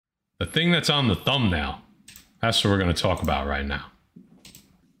The thing that's on the thumbnail. That's what we're going to talk about right now.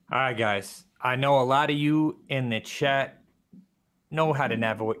 All right, guys. I know a lot of you in the chat know how to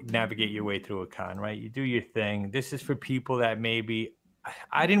navigate your way through a con, right? You do your thing. This is for people that maybe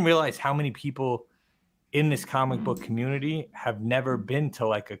I didn't realize how many people in this comic book community have never been to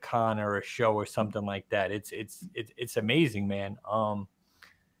like a con or a show or something like that. It's amazing, man.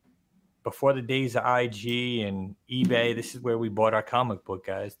 Before the days of IG and eBay, this is where we bought our comic book,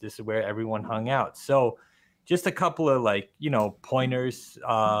 guys. This is where everyone hung out. So just a couple of pointers.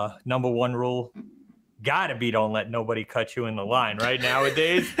 Number one rule, gotta be don't let nobody cut you in the line, right?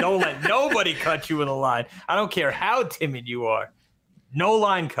 Nowadays, don't let nobody cut you in the line. I don't care how timid you are. No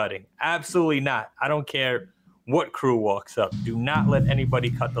line cutting. Absolutely not. I don't care what crew walks up. Do not let anybody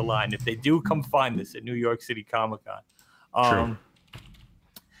cut the line. If they do, come find us at New York City Comic Con. True.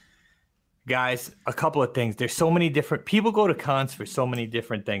 Guys, a couple of things. There's so many different people go to cons for so many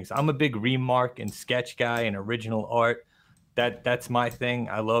different things. I'm a big remark and sketch guy and original art. That's my thing.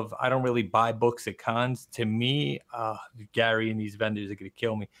 I don't really buy books at cons. To me, Gary and these vendors are gonna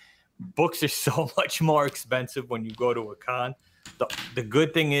kill me. Books are so much more expensive when you go to a con. The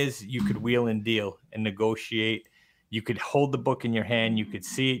good thing is you could wheel and deal and negotiate. You could hold the book in your hand. You could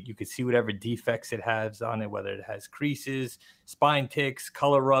see it. You could see whatever defects it has on it, whether it has creases, spine ticks,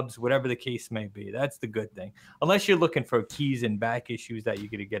 color rubs, whatever the case may be. That's the good thing. Unless you're looking for keys and back issues that you're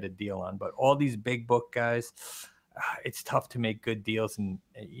going to get a deal on. But all these big book guys, it's tough to make good deals. And,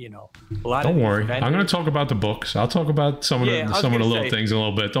 a lot Don't of worry. vendors, I'm going to talk about the books. I'll talk about some of the little things in a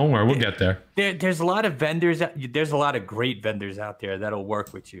little bit. Don't worry. We'll get there. There's a lot of vendors. There's a lot of great vendors out there that'll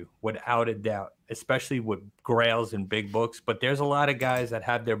work with you without a doubt, especially with grails and big books. But there's a lot of guys that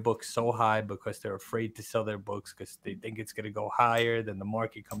have their books so high because they're afraid to sell their books because they think it's going to go higher. Then the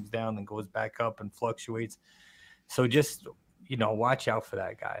market comes down and goes back up and fluctuates. So just, watch out for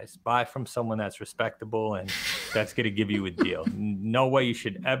that, guys. Buy from someone that's respectable and that's going to give you a deal. No way you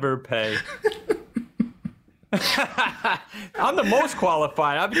should ever pay. I'm the most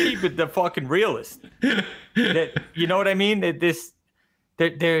qualified. I'm keeping the fucking realist. You know what I mean?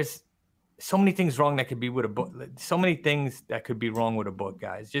 There's so many things wrong that could be with a book. So many things that could be wrong with a book,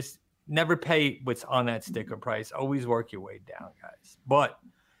 guys. Just never pay what's on that sticker price. Always work your way down, guys. But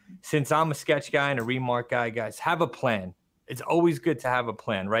since I'm a sketch guy and a remark guy, guys, have a plan. It's always good to have a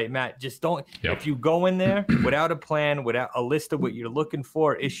plan, right, Matt? Just don't. Yep. If you go in there without a plan, without a list of what you're looking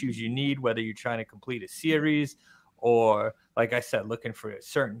for, issues you need, whether you're trying to complete a series or, like I said, looking for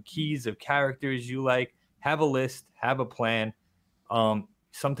certain keys of characters you like, have a list, have a plan.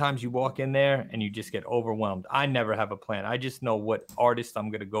 Sometimes you walk in there and you just get overwhelmed. I never have a plan. I just know what artist I'm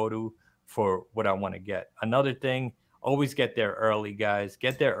going to go to for what I want to get. Another thing, always get there early, guys.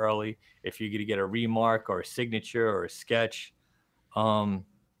 Get there early. If you're going to get a remark or a signature or a sketch, a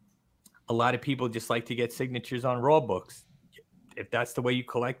lot of people just like to get signatures on raw books. If that's the way you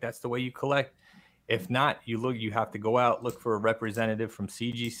collect, that's the way you collect. If not, you have to go out, look for a representative from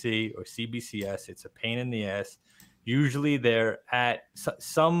CGC or CBCS. It's a pain in the ass. Usually they're at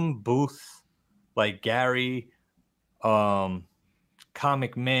some booth like Gary,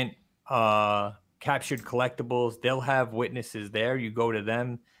 Comic Mint, Captured Collectibles. They'll have witnesses there. You go to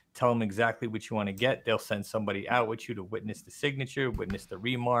them, tell them exactly what you want to get. They'll send somebody out with you to witness the signature, witness the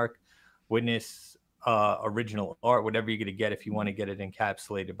remark, witness original art, whatever you're going to get if you want to get it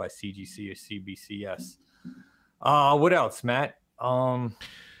encapsulated by CGC or CBCS. What else, Matt?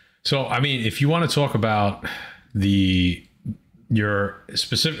 So, I mean, if you want to talk about your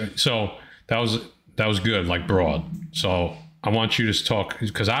specific, so that was good, like broad. So I want you to talk,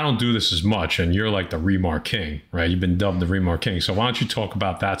 because I don't do this as much, and you're like the remark king, right? You've been dubbed the remark king. So why don't you talk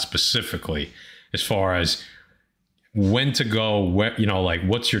about that specifically, as far as when to go, where, like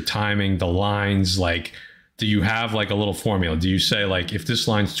what's your timing, the lines, like, do you have like a little formula? Do you say like, if this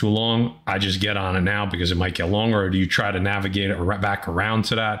line's too long, I just get on it now because it might get longer, or do you try to navigate it back around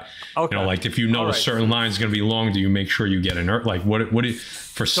to that? Okay. Like if you know a certain line is going to be long, do you make sure you get like what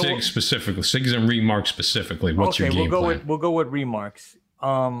for SIG specifically, SIGs and remarks specifically, what's your game plan? We'll go with remarks.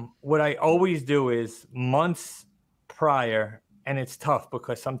 What I always do is months prior, and it's tough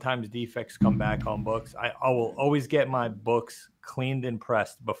because sometimes defects come back on books. I will always get my books cleaned and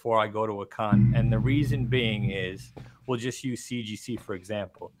pressed before I go to a con. And the reason being is, we'll just use CGC for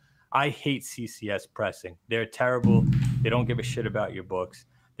example. I hate CCS pressing. They're terrible. They don't give a shit about your books.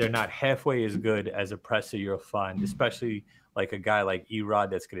 They're not halfway as good as a presser you'll find, especially like a guy like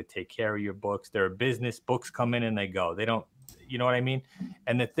Erod that's going to take care of your books. They're a business. Books come in and they go. They don't, you know what I mean?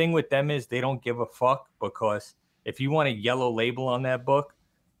 And the thing with them is they don't give a fuck, because if you want a yellow label on that book,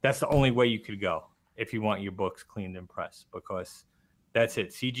 that's the only way you could go if you want your books cleaned and pressed, because That's it.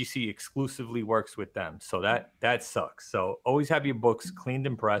 CGC exclusively works with them. So that sucks. So always have your books cleaned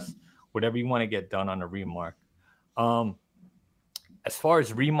and pressed, whatever you want to get done on a remark. As far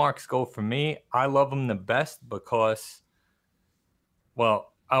as remarks go for me, I love them the best because,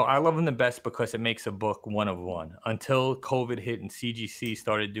 well, I love them the best because it makes a book one of one. Until COVID hit and CGC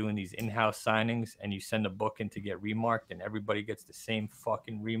started doing these in-house signings and you send a book in to get remarked and everybody gets the same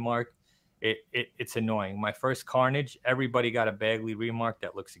fucking remark, it's annoying. My first Carnage, everybody got a Bagley remark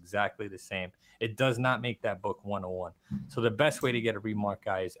that looks exactly the same. It does not make that book one of one. So the best way to get a remark,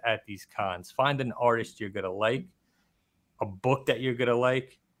 guys, at these cons, find an artist you're going to like, a book that you're going to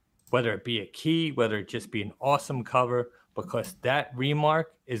like, whether it be a key, whether it just be an awesome cover, because that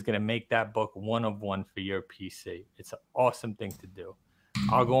remark is going to make that book one of one for your PC. It's an awesome thing to do.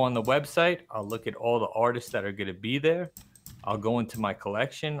 I'll go on the website. I'll look at all the artists that are going to be there. I'll go into my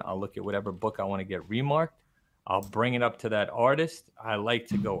collection. I'll look at whatever book I want to get remarked. I'll bring it up to that artist. I like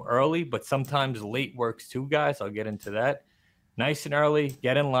to go early, but sometimes late works too, guys. I'll get into that. Nice and early,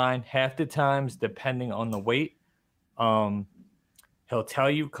 get in line. Half the times, depending on the wait, he'll tell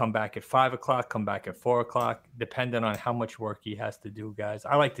you, come back at 5 o'clock, come back at 4 o'clock, depending on how much work he has to do, guys.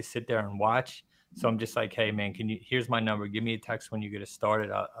 I like to sit there and watch. So I'm just like, hey, man, here's my number. Give me a text when you get it started.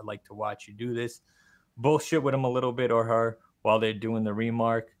 I'd like to watch you do this. Bullshit with him a little bit or her while they're doing the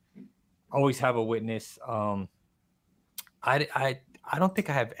remark. Always have a witness. I don't think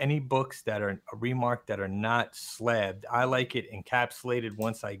I have any books that are a remark that are not slabbed. I like it encapsulated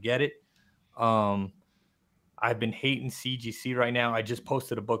once I get it. I've been hating CGC right now. I just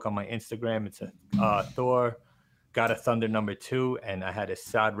posted a book on my Instagram. It's a Thor, Got a Thunder #2, and I had a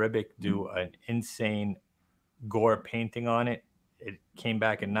Saad Ribic do an insane gore painting on it. It came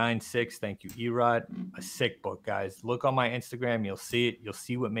back at 9.6. Thank you, Erod. A sick book, guys. Look on my Instagram. You'll see it. You'll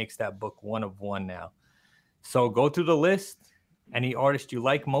see what makes that book one of one now. So go through the list. Any artist you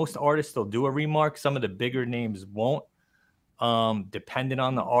like. Most artists, they'll do a remark. Some of the bigger names won't. Depending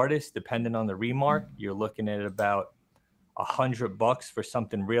on the artist, depending on the remark, you're looking at about $100 for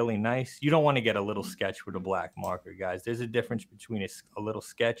something really nice. You don't want to get a little sketch with a black marker, guys. There's a difference between a little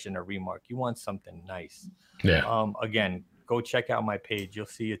sketch and a remark. You want something nice. Yeah. Again, go check out my page. You'll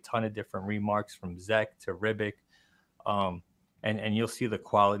see a ton of different remarks from Zek to Ribic. And you'll see the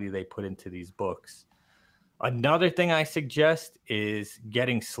quality they put into these books. Another thing I suggest is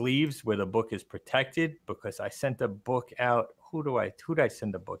getting sleeves where the book is protected, because I sent a book out. Who did I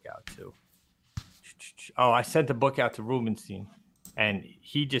send the book out to? Oh, I sent the book out to Rubenstein, and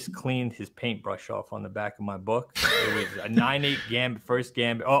he just cleaned his paintbrush off on the back of my book. It was a 9.8 Gambit, first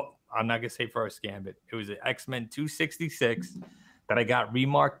Gambit. Oh, I'm not going to say first Gambit. It was an X-Men 266 that I got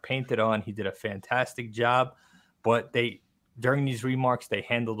remarked, painted on. He did a fantastic job, but during these remarks, they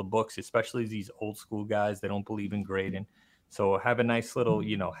handle the books, especially these old school guys. They don't believe in grading. So have a nice little,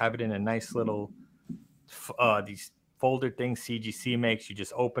 have it in a nice little, these folder things CGC makes. You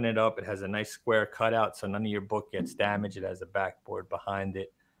just open it up. It has a nice square cutout, so none of your book gets damaged. It has a backboard behind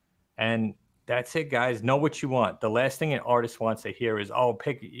it. And that's it, guys. Know what you want. The last thing an artist wants to hear is, oh,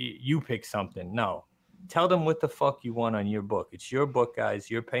 you pick something. No. Tell them what the fuck you want on your book. It's your book, guys.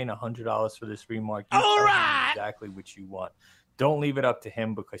 You're paying $100 for this remark. You tell him exactly what you want. Don't leave it up to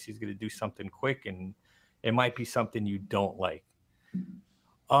him, because he's going to do something quick, and it might be something you don't like.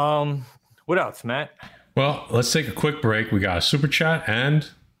 What else, Matt? Well, let's take a quick break. We got a super chat and,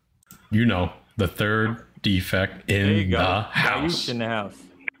 the third defect in the house. In the house.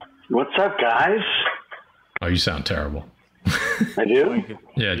 What's up, guys? Oh, you sound terrible. I do?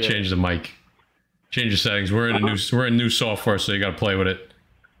 Yeah, change the mic. Change the settings. We're in new software, so you got to play with it.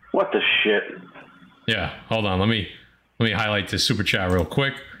 What the shit? Yeah, hold on. Let me highlight this super chat real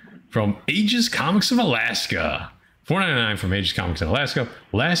quick from Aegis Comics of Alaska. $4.99 from Aegis Comics in Alaska.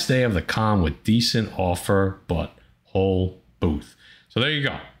 Last day of the con with decent offer, but whole booth. So there you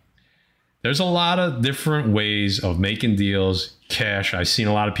go. There's a lot of different ways of making deals. Cash. I've seen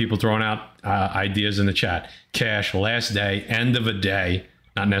a lot of people throwing out ideas in the chat. Cash, last day, end of a day.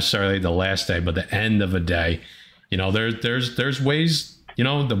 Not necessarily the last day, but the end of a day. There's ways.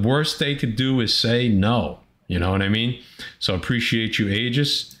 The worst they could do is say no. You know what I mean? So appreciate you,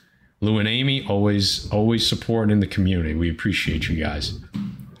 Aegis. Lou and Amy, always supporting in the community. We appreciate you guys.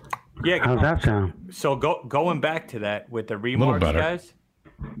 Yeah. How's that sound? So going back to that with the remarks, guys.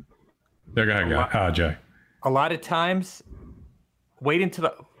 There, go ahead, Jay. A lot of times, wait until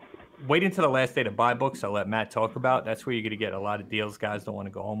the last day to buy books. I'll let Matt talk about. That's where you're going to get a lot of deals. Guys don't want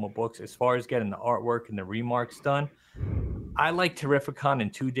to go home with books. As far as getting the artwork and the remarks done, I like Terrificon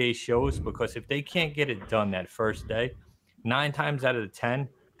and 2-day shows, because if they can't get it done that first day, 9 times out of the 10,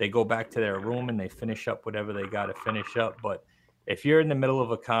 they go back to their room and they finish up whatever they got to finish up. But if you're in the middle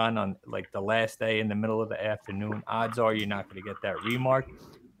of a con on like the last day in the middle of the afternoon, odds are you're not going to get that remark.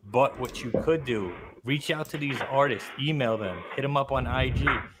 But what you could do, reach out to these artists, email them, hit them up on IG.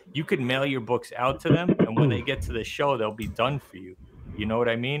 You could mail your books out to them, and when they get to the show, they'll be done for you. You know what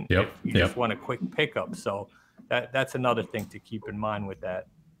I mean? Yep. If you just want a quick pickup. So that's another thing to keep in mind with that.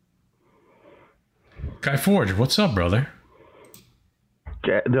 Guy Forge, what's up, brother?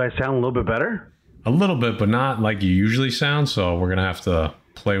 Do I sound a little bit better? A little bit, but not like you usually sound. So we're gonna have to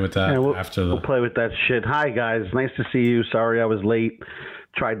play with that after the. We'll play with that shit. Hi guys, nice to see you. Sorry I was late.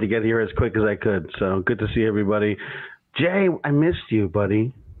 Tried to get here as quick as I could. So good to see everybody. Jay, I missed you,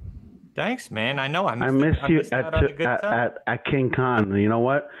 buddy. Thanks, man. I know I missed you at King Con. You know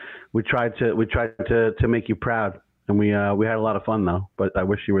what? We tried to make you proud, and we had a lot of fun though. But I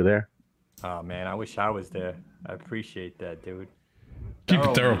wish you were there. Oh man, I wish I was there. I appreciate that, dude. Keep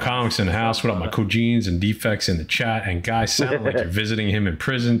it thorough comics in the house. What up, my Kojins and Defects in the chat? And guys, sound like you're visiting him in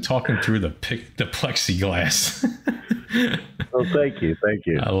prison, talking through the plexiglass. Oh, thank you.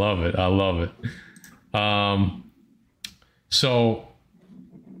 I love it. So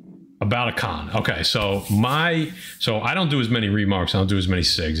about a con. Okay, so I don't do as many remarks. I don't do as many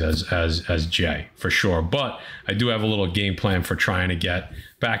SIGs as Jay for sure. But I do have a little game plan for trying to get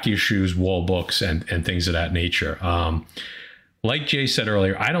back issues, wall books, and things of that nature. Like Jay said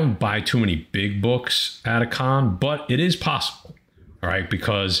earlier, I don't buy too many big books at a con, but it is possible, all right?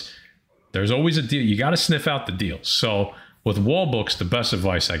 Because there's always a deal. You got to sniff out the deals. So with wall books, the best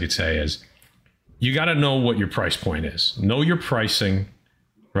advice I could say is you got to know what your price point is. Know your pricing,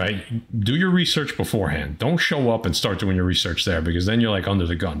 right? Do your research beforehand. Don't show up and start doing your research there, because then you're like under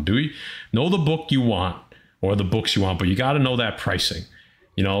the gun. Do you know the book you want or the books you want, but you got to know that pricing.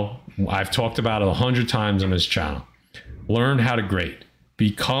 You know, I've talked about it 100 times on this channel. Learn how to grade.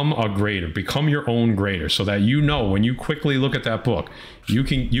 Become a grader. Become your own grader, so that you know when you quickly look at that book, you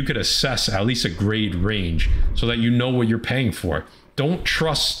could assess at least a grade range, so that you know what you're paying for. Don't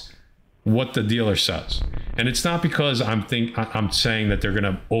trust what the dealer says. And it's not because I'm saying that they're going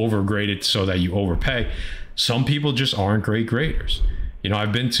to overgrade it so that you overpay. Some people just aren't great graders. You know,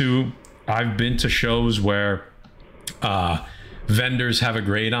 I've been to shows where vendors have a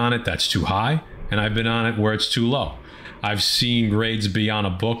grade on it that's too high, and I've been on it where it's too low. I've seen grades be on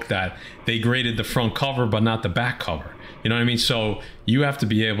a book that they graded the front cover but not the back cover. You know what I mean? So you have to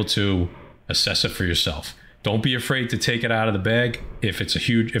be able to assess it for yourself. Don't be afraid to take it out of the bag. If it's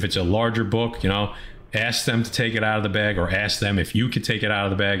a larger book, you know, ask them to take it out of the bag, or ask them if you could take it out of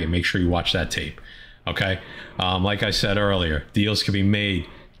the bag, and make sure you watch that tape. Okay. Like I said earlier, deals can be made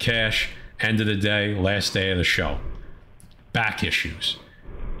cash, end of the day, last day of the show. Back issues.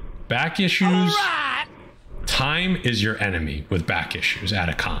 Time is your enemy with back issues at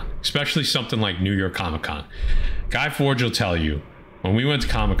a con, especially something like New York Comic Con. Guy Forge will tell you, when we went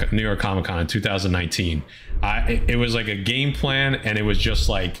to New York Comic Con in 2019, it was like a game plan, and it was just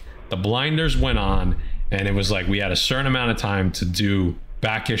like the blinders went on, and it was like we had a certain amount of time to do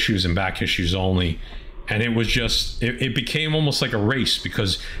back issues and back issues only. And it was just, it became almost like a race,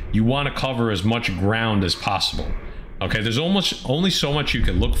 because you want to cover as much ground as possible. Okay, there's almost only so much you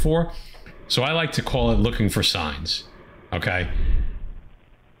can look for. So I like to call it looking for signs. Okay.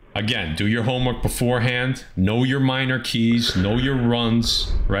 Again, do your homework beforehand. Know your minor keys. Know your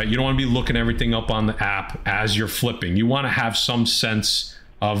runs, right? You don't want to be looking everything up on the app as you're flipping. You want to have some sense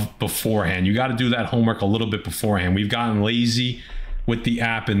of beforehand. You got to do that homework a little bit beforehand. We've gotten lazy with the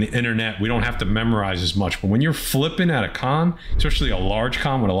app and the internet. We don't have to memorize as much. But when you're flipping at a con, especially a large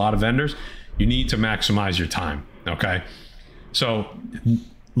con with a lot of vendors, you need to maximize your time. Okay. So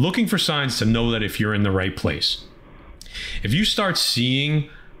looking for signs to know that if you're in the right place. If you start seeing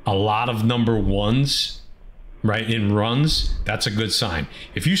a lot of number ones, right, in runs, that's a good sign.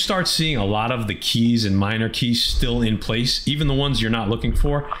 If you start seeing a lot of the keys and minor keys still in place, even the ones you're not looking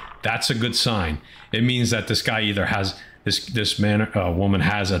for, that's a good sign. It means that this guy either has, this man or woman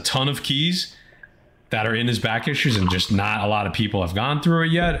has a ton of keys that are in his back issues, and just not a lot of people have gone through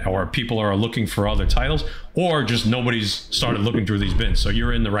it yet, or people are looking for other titles, or just nobody's started looking through these bins. So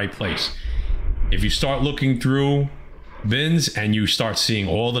you're in the right place. If you start looking through bins and you start seeing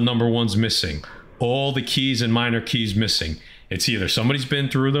all the number ones missing, all the keys and minor keys missing, it's either somebody's been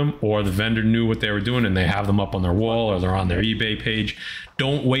through them, or the vendor knew what they were doing and they have them up on their wall, or they're on their eBay page.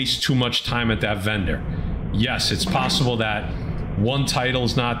 Don't waste too much time at that vendor. Yes, it's possible that one title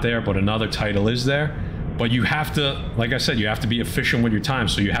is not there, but another title is there. But you have to, like I said, you have to be efficient with your time.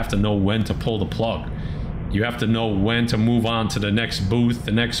 So you have to know when to pull the plug. You have to know when to move on to the next booth,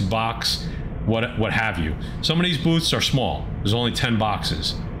 the next box, what have you. Some of these booths are small. There's only 10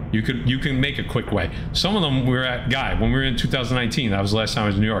 boxes. You can make a quick way. Some of them we were at, when we were in 2019, that was the last time I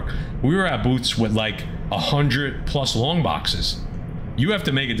was in New York, we were at booths with like 100+ long boxes. You have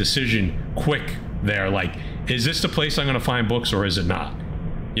to make a decision quick there. Like, is this the place I'm going to find books or is it not?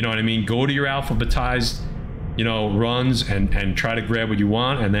 You know what I mean? Go to your alphabetized, runs and try to grab what you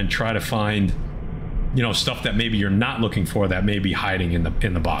want, and then try to find, stuff that maybe you're not looking for that may be hiding in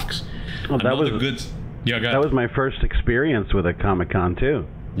the box. Well, that was my first experience with a Comic-Con too.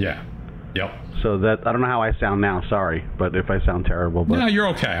 Yeah. Yep. So that, I don't know how I sound now. Sorry, but if I sound terrible, but no, you're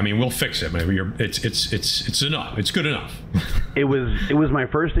okay. I mean, we'll fix it. Maybe it's enough. It's good enough. It was my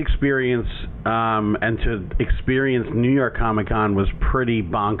first experience, and to experience New York Comic-Con was pretty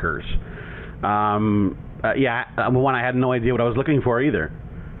bonkers. One, I had no idea what I was looking for either.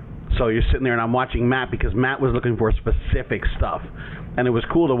 So you're sitting there and I'm watching Matt because Matt was looking for specific stuff, and it was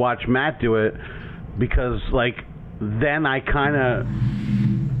cool to watch Matt do it because then I kind of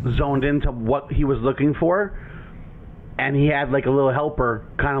zoned into what he was looking for, and he had like a little helper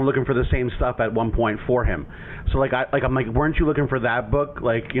kind of looking for the same stuff at one point for him. So I'm like, weren't you looking for that book?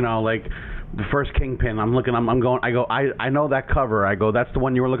 Like the first Kingpin. I know that cover. I go, that's the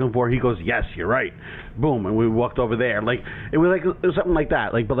one you were looking for. He goes, yes, you're right. Boom, and we walked over there. It was something like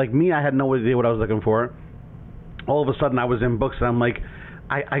that. But me, I had no idea what I was looking for. All of a sudden, I was in books, and I'm like,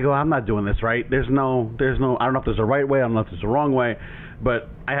 I go, I'm not doing this right. There's no. I don't know if there's a right way. I don't know if there's a wrong way. But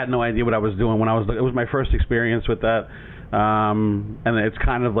I had no idea what I was doing when it was my first experience with that. And it's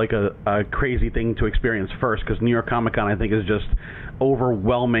kind of like a crazy thing to experience first, because New York Comic Con, I think, is just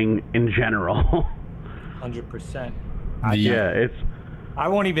overwhelming in general. 100%. I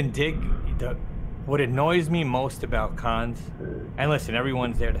won't even dig. What annoys me most about cons, and listen,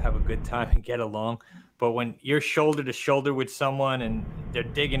 everyone's there to have a good time and get along, but when you're shoulder to shoulder with someone and they're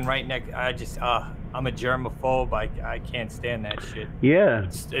digging right next, I'm a germaphobe. I can't stand that shit. Yeah,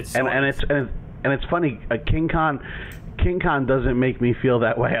 it's funny. King Con doesn't make me feel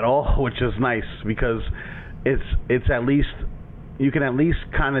that way at all, which is nice, because it's at least you can at least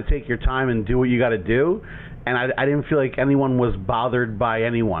kind of take your time and do what you got to do, and I didn't feel like anyone was bothered by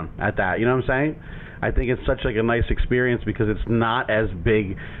anyone at that. You know what I'm saying? I think it's such a nice experience because it's not as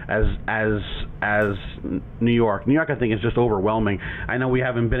big as New York. New York, I think, is just overwhelming. I know we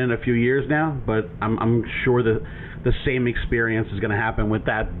haven't been in a few years now, but I'm sure that the same experience is going to happen with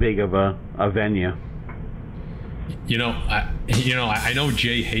that big of a venue. I know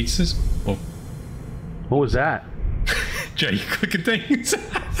Jay hates this. Oh. What was that? Jay, you clicking things?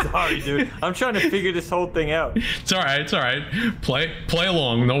 Sorry, dude. I'm trying to figure this whole thing out. It's all right. It's all right. Play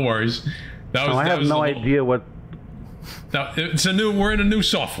along. No worries. I have no idea what. We're in a new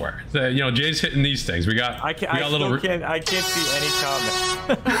software. Jay's hitting these things. I can't see any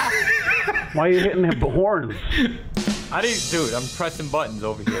comment. Why are you hitting the horns? Dude, I'm pressing buttons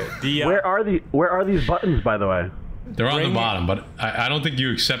over here. Where are these buttons, by the way? They're on the bottom, but I don't think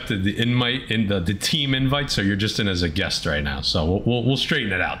you accepted the invite in the team invite, so you're just in as a guest right now. So we'll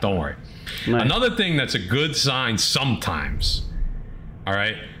straighten it out. Don't worry. Nice. Another thing that's a good sign sometimes. All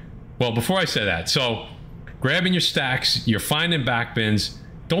right. Well, before I say that, so grabbing your stacks, you're finding back bins.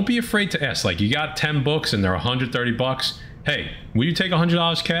 Don't be afraid to ask. You got 10 books and they're $130. Hey, will you take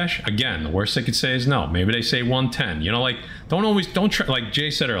 $100 cash? Again, the worst they could say is no. Maybe they say 110. Don't try. Like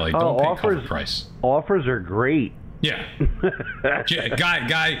Jay said earlier, don't pay cover price. Offers are great. Yeah.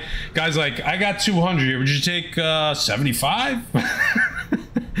 Guy's like, I got 200 here. Would you take 75?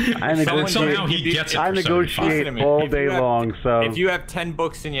 Somehow he gets it. I negotiate all day long. So if you have 10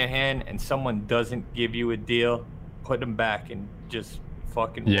 books in your hand and someone doesn't give you a deal, put them back and just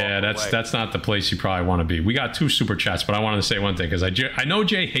fucking walk away. That's not the place you probably want to be. We got 2 super chats, but I wanted to say one thing because I know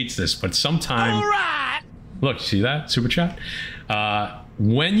Jay hates this, but sometimes. All right. Look, see that super chat?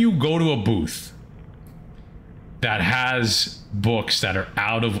 When you go to a booth that has books that are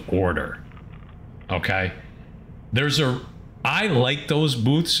out of order, okay? I like those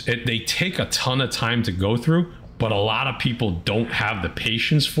booths. They take a ton of time to go through, but a lot of people don't have the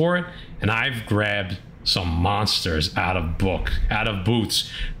patience for it. And I've grabbed some monsters out of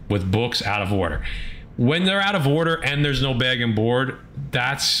booths with books out of order. When they're out of order and there's no bag and board,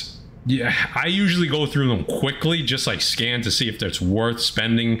 I usually go through them quickly, just scan to see if it's worth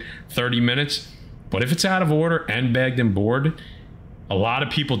spending 30 minutes. But if it's out of order and bagged and board, a lot of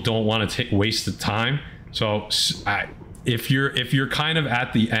people don't want to waste the time. So if you're kind of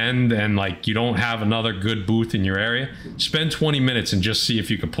at the end and you don't have another good booth in your area, spend 20 minutes and just see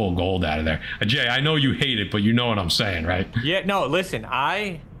if you can pull gold out of there. Jay, I know you hate it, but you know what I'm saying, right? Yeah, no, listen,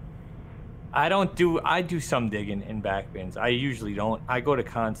 I do some digging in back bins. I usually don't. I go to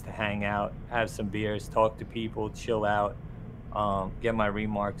cons to hang out, have some beers, talk to people, chill out. get my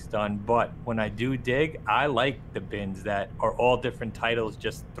remarks done. But when I do dig, I like the bins that are all different titles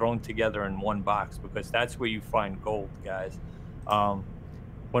just thrown together in one box, because that's where you find gold, guys.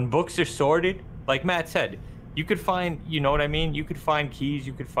 When books are sorted, like Matt said, you could find, you know what I mean? You could find keys,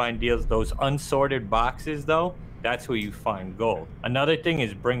 you could find deals. Those unsorted boxes, though, that's where you find gold. Another thing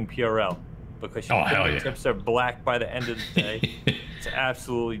is bring Purell, because your fingertips are black by the end of the day. It's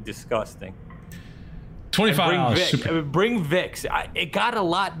absolutely disgusting. $25. Bring Vicks. It got a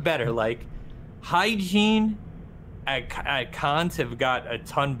lot better. Like, hygiene at cons have got a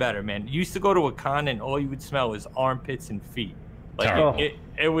ton better, man. You used to go to a con and all you would smell was armpits and feet. Like,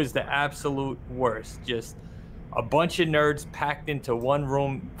 it was the absolute worst. Just a bunch of nerds packed into one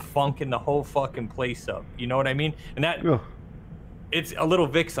room, funking the whole fucking place up. You know what I mean? And that, it's a little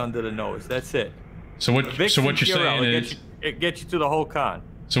Vicks under the nose. That's it. So what you're saying is, it gets you through the whole con.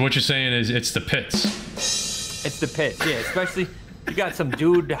 So what you're saying is it's the pits. It's the pits, yeah. Especially you got some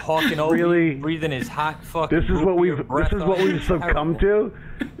dude hawking over, really? Breathing his hot fucking. This is what we've succumbed to.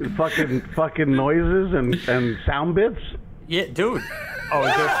 Fucking noises and sound bits. Yeah, dude. Oh,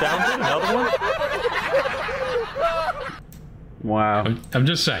 is there sound bit? Another one? Wow. I'm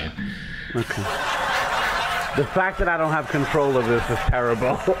just saying. Okay. The fact that I don't have control of this is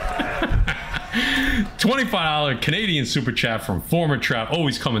terrible. $25 Canadian super chat from former trap,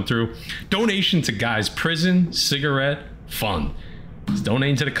 always coming through. Donation to Guy's Prison Cigarette Fund. He's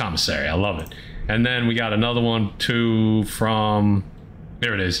donating to the commissary. I love it. And then we got another one too from,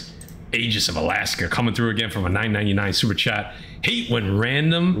 there it is, Aegis of Alaska, coming through again from a $9.99 super chat. Hate when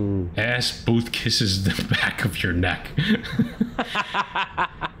random ass booth kisses the back of your neck.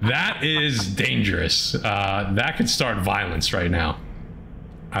 That is dangerous. That could start violence right now.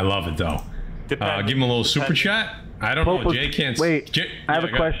 I love it though. Give him a little super chat. I don't know. Jay can't. Wait, I have a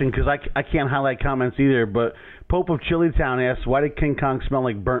question, because I can't highlight comments either. But Pope of Chilitown asks, why did King Kong smell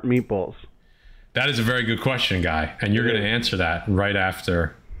like burnt meatballs? That is a very good question, Guy, and you're going to answer that right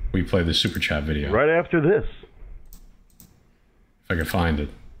after we play the super chat video. Right after this. If I can find it.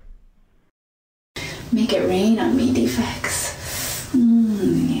 Make it rain on me, defects.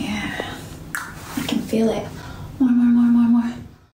 Yeah, I can feel it.